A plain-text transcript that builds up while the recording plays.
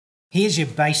Here's your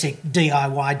basic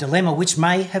DIY dilemma, which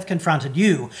may have confronted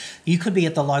you. You could be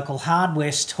at the local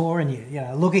hardware store and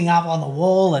you're looking up on the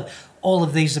wall at all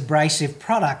of these abrasive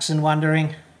products and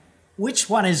wondering, which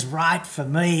one is right for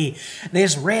me?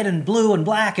 There's red and blue and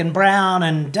black and brown,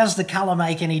 and does the colour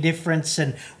make any difference?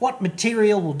 And what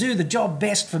material will do the job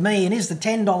best for me? And is the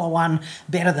 $10 one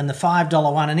better than the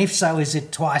 $5 one? And if so, is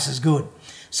it twice as good?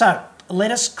 So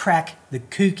let us crack the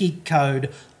kooky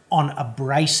code on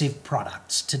abrasive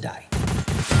products today.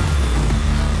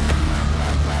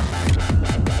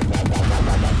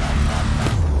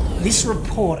 This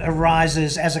report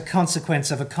arises as a consequence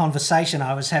of a conversation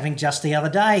I was having just the other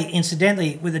day,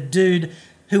 incidentally, with a dude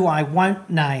who I won't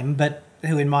name, but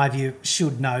who in my view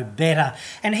should know better.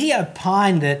 And he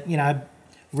opined that,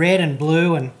 red and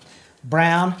blue and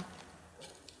brown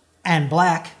and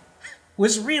black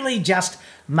was really just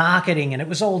marketing, and it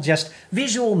was all just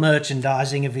visual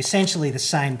merchandising of essentially the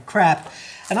same crap.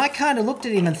 And I kind of looked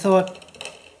at him and thought,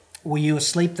 were you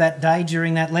asleep that day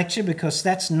during that lecture? Because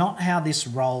that's not how this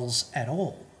rolls at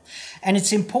all. And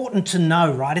it's important to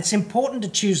know, right? It's important to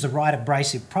choose the right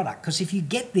abrasive product, because if you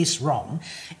get this wrong,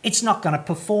 it's not going to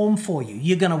perform for you.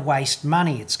 You're going to waste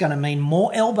money. It's going to mean more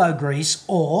elbow grease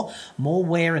or more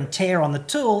wear and tear on the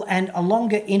tool and a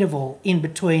longer interval in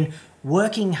between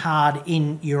working hard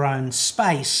in your own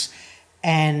space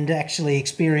and actually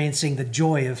experiencing the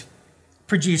joy of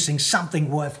producing something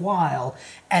worthwhile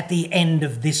at the end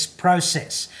of this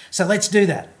process. So let's do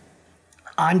that.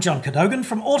 I'm John Cadogan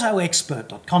from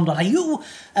autoexpert.com.au,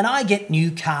 and I get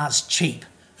new cars cheap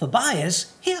for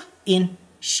buyers here in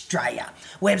Australia.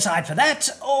 Website for that,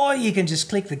 or you can just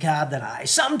click the card that I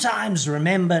sometimes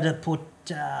remember to put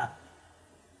up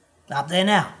there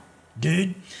now,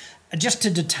 dude. Just to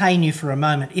detain you for a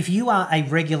moment, if you are a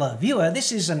regular viewer,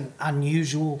 this is an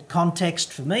unusual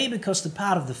context for me because the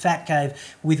part of the fat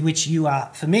cave with which you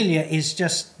are familiar is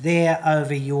just there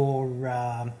over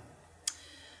your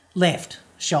left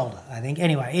shoulder, I think.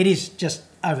 Anyway, it is just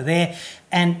over there.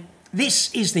 And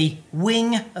this is the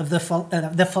wing of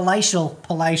the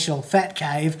palatial fat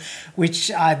cave, which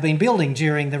I've been building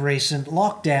during the recent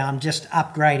lockdown, just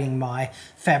upgrading my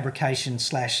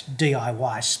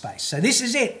fabrication/DIY space. So this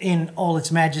is it in all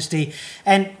its majesty.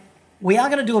 And we are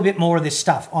going to do a bit more of this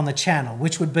stuff on the channel,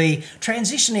 which would be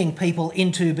transitioning people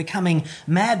into becoming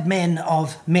madmen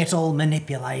of metal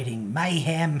manipulating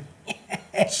mayhem.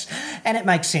 Yes, and it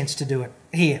makes sense to do it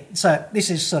here. So this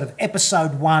is sort of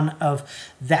episode 1 of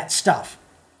that stuff.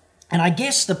 And I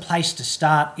guess the place to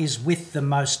start is with the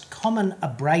most common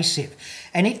abrasive.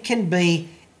 And it can be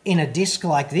in a disc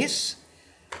like this.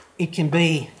 It can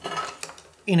be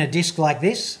in a disc like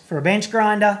this for a bench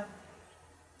grinder.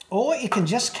 Or it can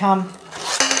just come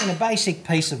in a basic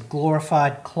piece of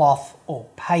glorified cloth or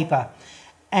paper.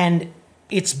 And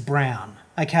it's brown,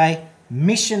 okay?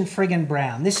 Mission friggin'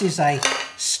 brown. This is a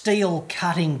steel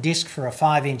cutting disc for a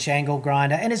 5-inch angle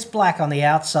grinder, and it's black on the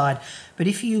outside. But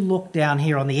if you look down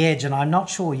here on the edge, and I'm not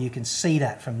sure you can see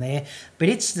that from there, but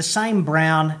it's the same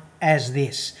brown as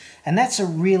this. And that's a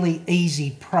really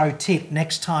easy pro tip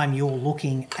next time you're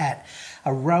looking at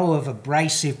a row of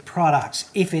abrasive products.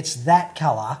 If it's that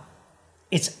color,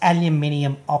 it's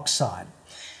aluminium oxide.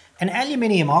 And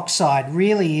aluminium oxide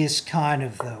really is kind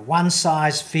of the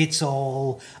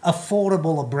one-size-fits-all,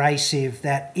 affordable abrasive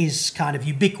that is kind of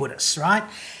ubiquitous, right?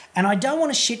 And I don't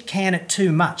want to shit can it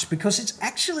too much because it's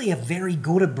actually a very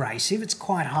good abrasive. It's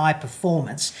quite high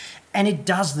performance and it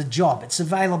does the job. It's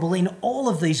available in all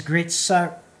of these grits,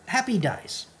 so happy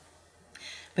days.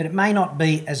 But it may not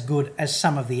be as good as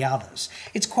some of the others.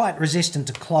 It's quite resistant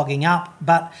to clogging up,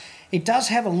 but it does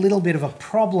have a little bit of a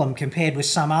problem compared with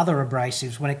some other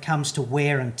abrasives when it comes to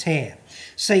wear and tear.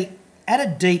 See, at a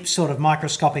deep sort of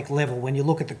microscopic level, when you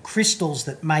look at the crystals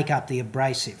that make up the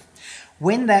abrasive,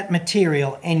 when that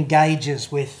material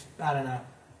engages with, I don't know,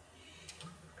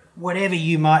 whatever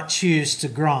you might choose to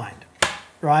grind,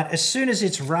 right? As soon as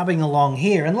it's rubbing along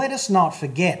here, and let us not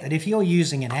forget that if you're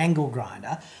using an angle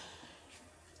grinder,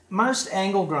 most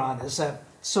angle grinders are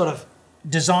sort of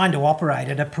designed to operate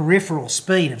at a peripheral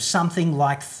speed of something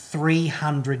like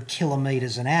 300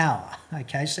 kilometers an hour.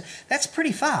 Okay, so that's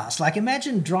pretty fast. Like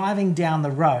imagine driving down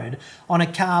the road on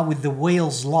a car with the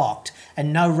wheels locked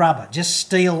and no rubber, just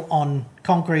steel on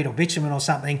concrete or bitumen or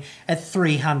something at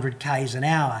 300 k's an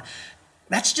hour.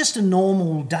 That's just a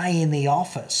normal day in the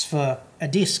office for a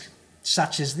disc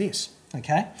such as this,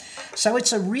 okay? So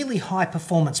it's a really high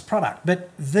performance product, but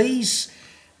these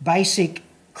basic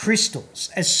crystals,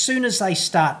 as soon as they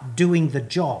start doing the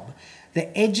job,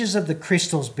 the edges of the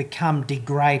crystals become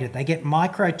degraded. They get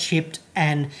microchipped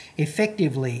and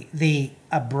effectively the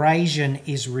abrasion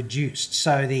is reduced.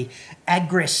 So the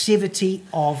aggressivity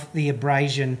of the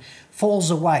abrasion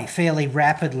falls away fairly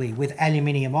rapidly with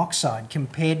aluminium oxide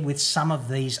compared with some of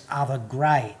these other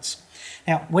grades.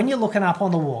 Now, when you're looking up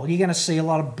on the wall, you're going to see a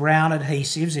lot of brown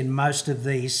adhesives in most of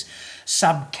these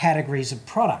subcategories of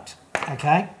product,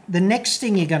 okay? The next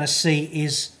thing you're going to see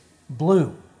is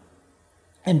blue.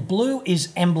 And blue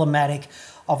is emblematic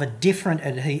of a different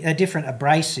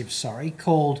abrasive,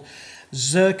 called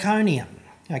zirconium,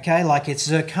 okay? Like it's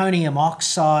zirconium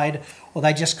oxide, or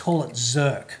they just call it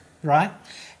zirc, right?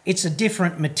 It's a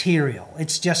different material.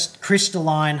 It's just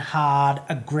crystalline, hard,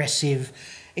 aggressive.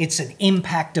 It's an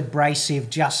impact abrasive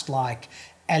just like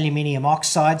aluminium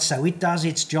oxide, so it does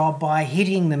its job by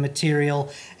hitting the material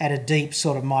at a deep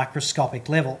sort of microscopic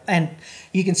level. And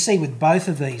you can see with both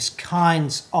of these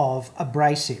kinds of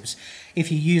abrasives, if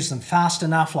you use them fast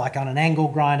enough, like on an angle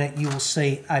grinder, you will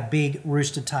see a big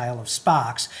rooster tail of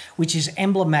sparks, which is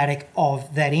emblematic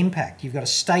of that impact. You've got a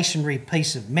stationary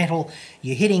piece of metal,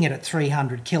 you're hitting it at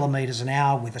 300 kilometers an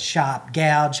hour with a sharp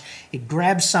gouge, it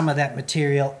grabs some of that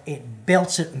material, it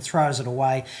belts it and throws it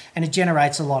away, and it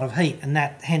generates a lot of heat, and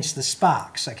that hence the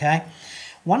sparks, okay?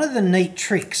 One of the neat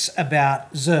tricks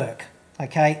about zirc,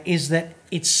 okay, is that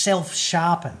it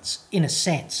self-sharpens in a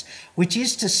sense, which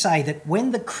is to say that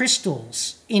when the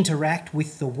crystals interact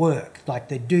with the work, like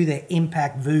they do their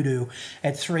impact voodoo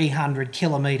at 300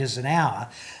 kilometers an hour,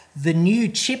 the new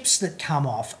chips that come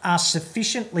off are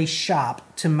sufficiently sharp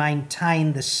to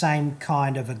maintain the same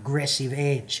kind of aggressive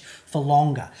edge for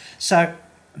longer. So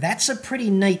that's a pretty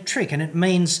neat trick, and it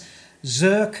means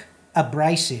zirc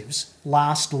abrasives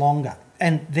last longer,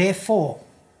 and therefore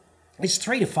it's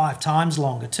 3 to 5 times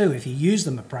longer too if you use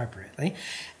them appropriately.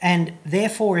 And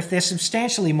therefore, if they're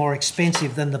substantially more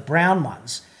expensive than the brown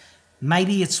ones,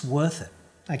 maybe it's worth it,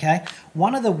 okay?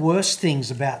 One of the worst things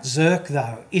about zirc,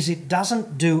 though, is it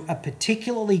doesn't do a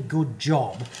particularly good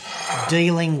job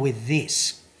dealing with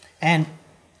this. And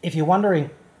if you're wondering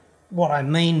what I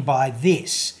mean by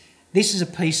this is a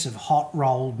piece of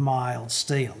hot-rolled mild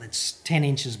steel. It's 10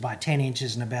 inches by 10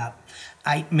 inches and about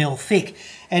 8 mil thick.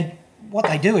 And what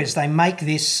they do is they make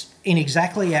this in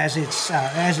exactly as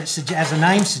the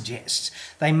name suggests.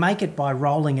 They make it by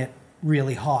rolling it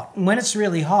really hot. And when it's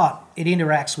really hot, it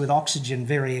interacts with oxygen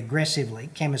very aggressively,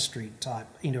 chemistry type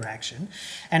interaction,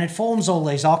 and it forms all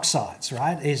these oxides,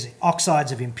 right? There's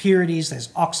oxides of impurities, there's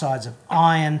oxides of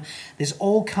iron, there's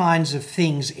all kinds of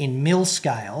things in mil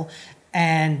scale,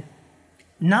 and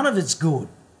none of it's good.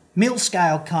 Mil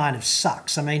scale kind of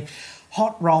sucks. I mean,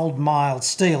 hot rolled mild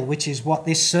steel, which is what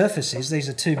this surface is. These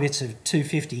are 2 bits of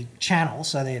 250 channel,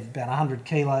 so they're about 100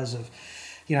 kilos of,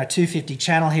 250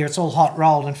 channel here. It's all hot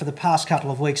rolled, and for the past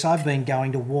couple of weeks I've been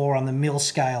going to war on the mil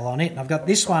scale on it, and I've got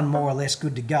this one more or less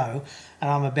good to go, and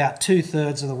I'm about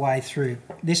 2/3 of the way through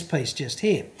this piece just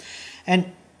here.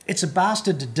 And it's a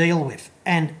bastard to deal with,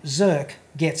 and zirc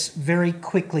gets very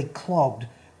quickly clogged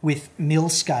with mil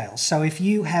scale. So if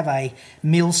you have a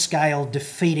mil scale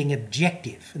defeating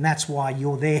objective, and that's why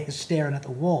you're there staring at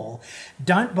the wall,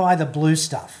 don't buy the blue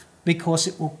stuff, because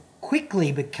it will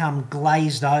quickly become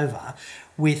glazed over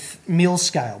with mil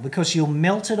scale, because you'll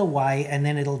melt it away and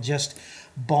then it'll just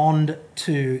bond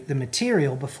to the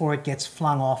material before it gets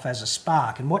flung off as a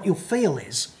spark. And what you'll feel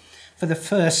is, for the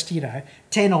first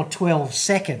 10 or 12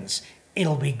 seconds,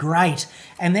 it'll be great,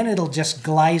 and then it'll just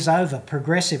glaze over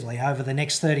progressively over the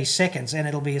next 30 seconds, and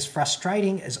it'll be as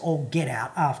frustrating as all get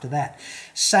out after that.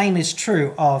 Same is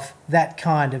true of that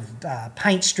kind of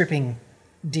paint stripping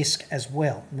disc as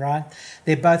well, right?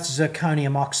 They're both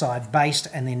zirconium oxide based,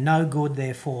 and they're no good,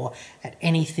 therefore, at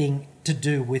anything to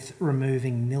do with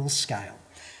removing mil scale.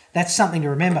 That's something to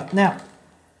remember. Now,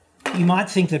 you might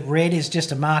think that red is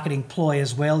just a marketing ploy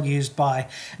as well, used by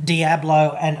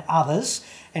Diablo and others.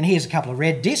 And here's a couple of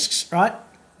red discs, right?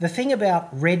 The thing about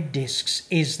red discs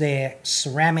is they're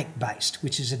ceramic based,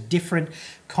 which is a different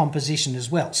composition as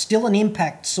well. Still an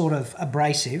impact sort of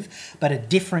abrasive, but a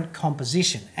different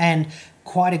composition, and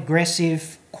quite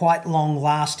aggressive, quite long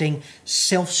lasting,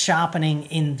 self-sharpening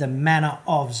in the manner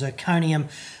of zirconium,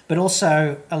 but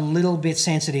also a little bit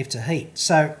sensitive to heat.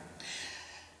 So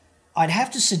I'd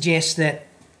have to suggest that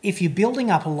if you're building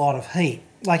up a lot of heat,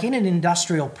 like in an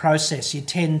industrial process, you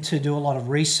tend to do a lot of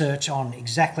research on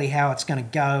exactly how it's going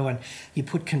to go, and you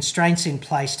put constraints in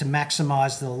place to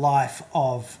maximize the life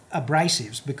of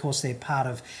abrasives because they're part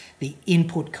of the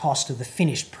input cost of the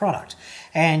finished product.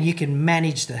 And you can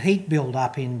manage the heat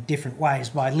build-up in different ways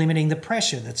by limiting the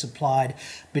pressure that's applied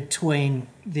between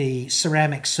the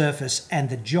ceramic surface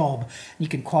and the job. You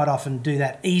can quite often do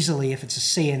that easily if it's a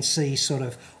CNC sort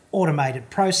of automated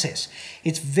process.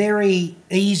 It's very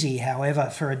easy, however,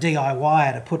 for a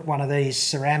DIYer to put one of these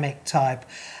ceramic type,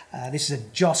 this is a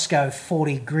Josco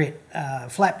 40 grit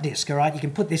flap disc, all right? You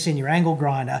can put this in your angle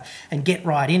grinder and get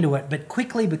right into it, but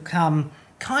quickly become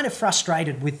kind of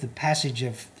frustrated with the passage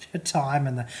of time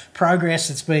and the progress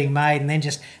that's being made, and then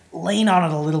just lean on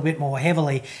it a little bit more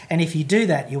heavily. And if you do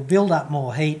that, you'll build up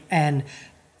more heat, and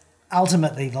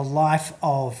ultimately the life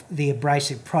of the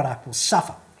abrasive product will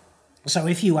suffer. So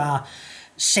if you are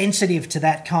sensitive to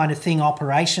that kind of thing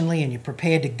operationally and you're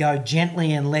prepared to go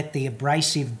gently and let the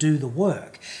abrasive do the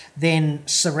work, then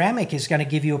ceramic is going to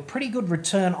give you a pretty good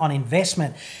return on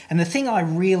investment. And the thing I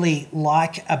really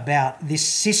like about this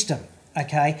system,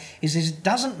 okay, is it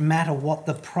doesn't matter what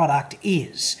the product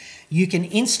is. You can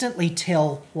instantly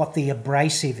tell what the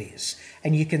abrasive is,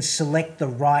 and you can select the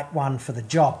right one for the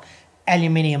job.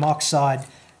 Aluminium oxide,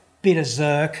 bit of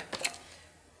zirc,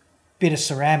 bit of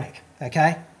ceramic,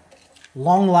 okay?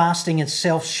 Long-lasting and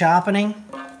self-sharpening,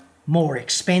 more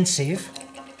expensive,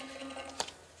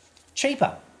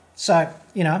 cheaper. So,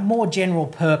 you know, more general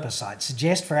purpose, I'd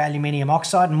suggest, for aluminium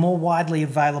oxide, and more widely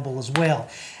available as well.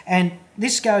 And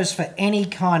this goes for any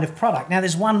kind of product. Now,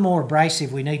 there's one more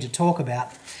abrasive we need to talk about,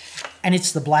 and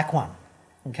it's the black one,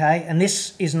 okay? And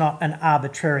this is not an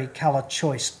arbitrary colour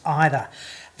choice either.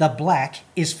 The black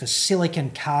is for silicon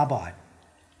carbide.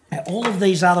 Now, all of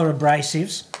these other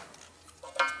abrasives,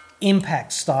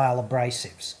 impact style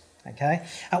abrasives, okay?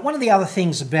 One of the other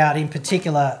things about, in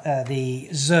particular, the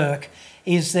zirc,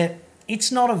 is that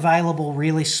it's not available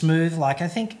really smooth. Like, I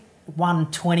think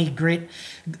 120 grit,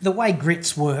 the way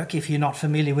grits work, if you're not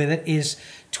familiar with it, is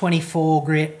 24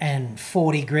 grit and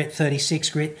 40 grit, 36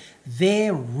 grit.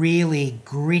 They're really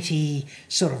gritty,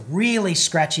 sort of really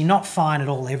scratchy, not fine at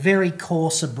all. They're very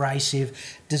coarse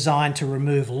abrasive, designed to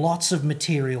remove lots of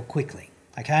material quickly,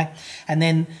 okay? And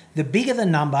then the bigger the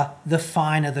number, the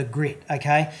finer the grit,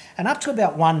 okay? And up to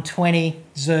about 120,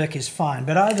 zirc is fine,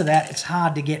 but over that, it's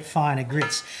hard to get finer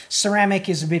grits. Ceramic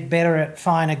is a bit better at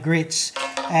finer grits,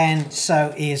 and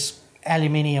so is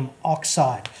aluminium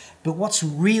oxide. But what's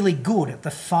really good at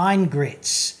the fine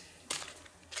grits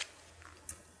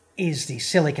is the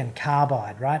silicon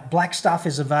carbide, right? Black stuff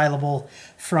is available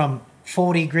from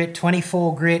 40 grit,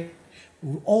 24 grit,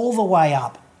 all the way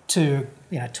up to,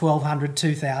 you know, 1200,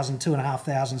 2000,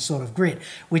 2500 sort of grit,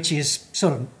 which is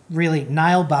sort of really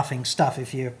nail buffing stuff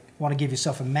if you want to give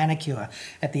yourself a manicure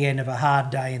at the end of a hard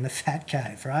day in the fat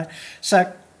cave, right?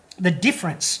 So the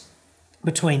difference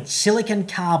between silicon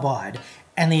carbide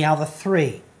and the other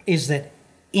three is that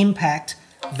impact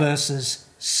versus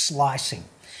slicing.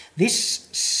 This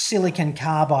silicon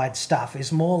carbide stuff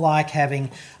is more like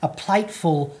having a plate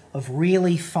full of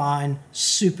really fine,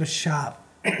 super sharp,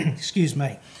 excuse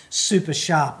me, super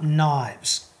sharp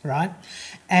knives, right?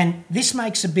 And this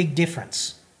makes a big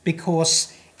difference,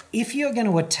 because if you're going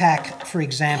to attack, for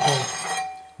example,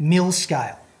 mill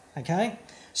scale, okay,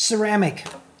 ceramic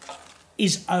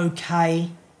is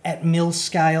okay at mill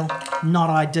scale, not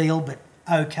ideal, but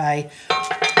okay.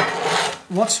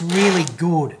 What's really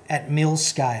good at mill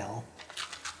scale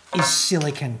is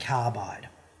silicon carbide,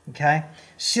 okay?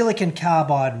 Silicon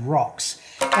carbide rocks.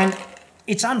 And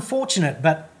it's unfortunate,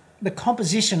 but the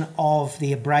composition of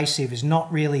the abrasive is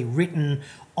not really written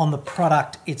on the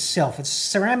product itself.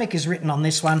 Ceramic is written on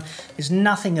this one. There's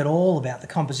nothing at all about the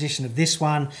composition of this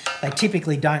one. They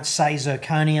typically don't say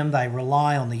zirconium. They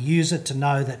rely on the user to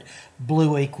know that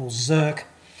blue equals zirc.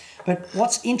 But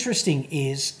what's interesting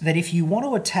is that if you want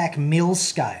to attack mill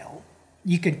scale,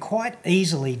 you could quite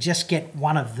easily just get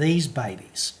one of these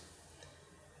babies.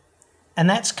 And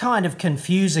that's kind of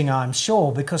confusing, I'm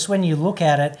sure, because when you look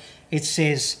at it, it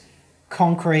says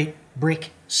concrete,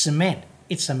 brick, cement.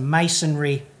 It's a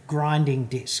masonry grinding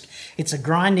disc. It's a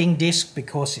grinding disc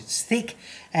because it's thick,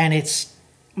 and it's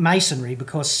masonry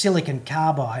because silicon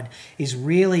carbide is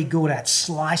really good at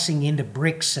slicing into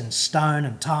bricks and stone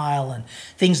and tile and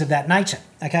things of that nature,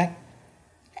 okay?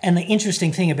 And the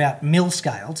interesting thing about mill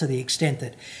scale, to the extent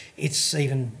that it's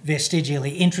even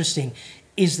vestigially interesting,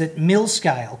 is that mill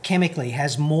scale chemically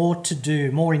has more to do,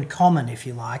 more in common, if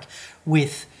you like,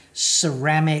 with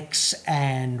ceramics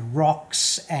and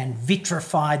rocks and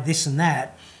vitrified this and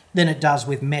that than it does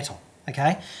with metal,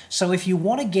 okay? So if you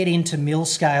want to get into mill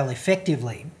scale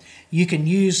effectively, you can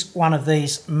use one of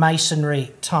these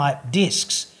masonry type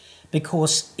discs,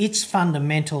 because its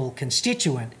fundamental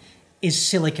constituent is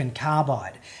silicon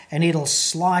carbide, and it'll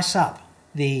slice up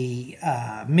the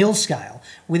mill scale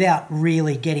without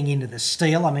really getting into the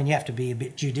steel. I mean, you have to be a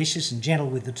bit judicious and gentle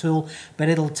with the tool, but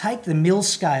it'll take the mill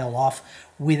scale off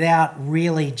without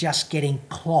really just getting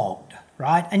clogged,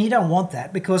 right? And you don't want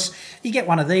that, because you get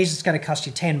one of these, it's going to cost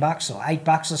you $10 or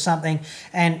 $8 or something,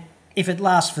 and if it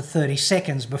lasts for 30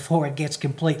 seconds before it gets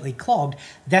completely clogged,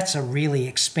 that's a really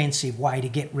expensive way to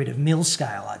get rid of mill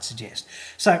scale, I'd suggest.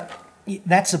 So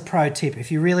that's a pro tip.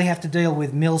 If you really have to deal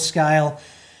with mill scale,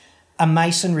 a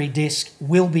masonry disc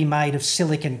will be made of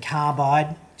silicon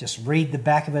carbide. Just read the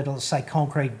back of it. It'll say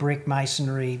concrete, brick,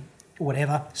 masonry,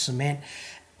 whatever, cement.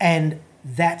 And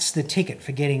that's the ticket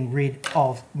for getting rid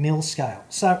of mill scale.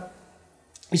 So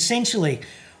essentially,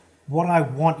 what I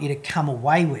want you to come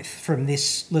away with from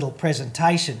this little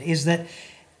presentation is that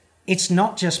it's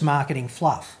not just marketing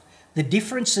fluff. The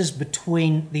differences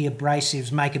between the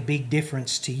abrasives make a big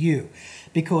difference to you,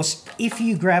 because if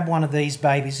you grab one of these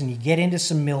babies and you get into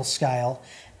some mill scale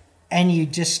and you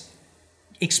just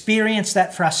experience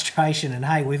that frustration, and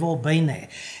hey, we've all been there,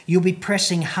 you'll be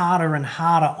pressing harder and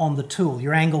harder on the tool,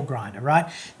 your angle grinder,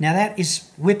 right? Now that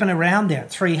is whipping around there at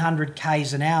 300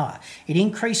 k's an hour. It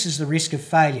increases the risk of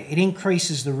failure. It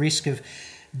increases the risk of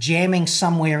jamming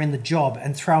somewhere in the job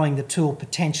and throwing the tool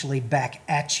potentially back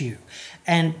at you.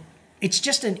 And it's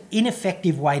just an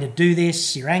ineffective way to do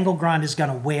this. Your angle grinder is going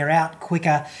to wear out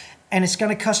quicker, and it's going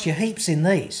to cost you heaps in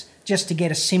these just to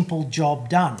get a simple job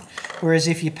done. Whereas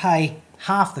if you pay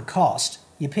half the cost,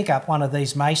 you pick up one of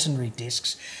these masonry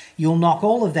discs, you'll knock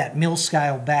all of that mill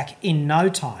scale back in no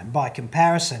time by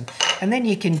comparison, and then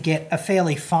you can get a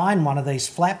fairly fine one of these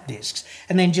flap discs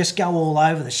and then just go all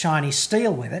over the shiny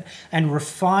steel with it and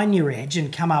refine your edge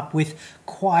and come up with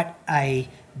quite a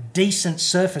decent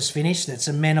surface finish that's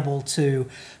amenable to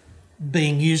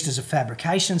being used as a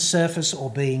fabrication surface or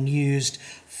being used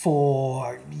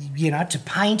for, you know, to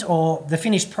paint, or the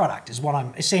finished product is what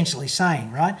I'm essentially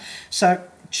saying, right? So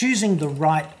choosing the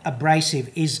right abrasive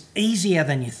is easier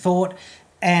than you thought,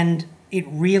 and it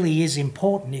really is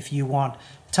important if you want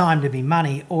time to be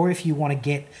money, or if you want to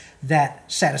get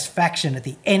that satisfaction at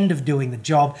the end of doing the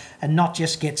job and not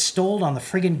just get stalled on the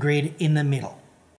friggin' grid in the middle.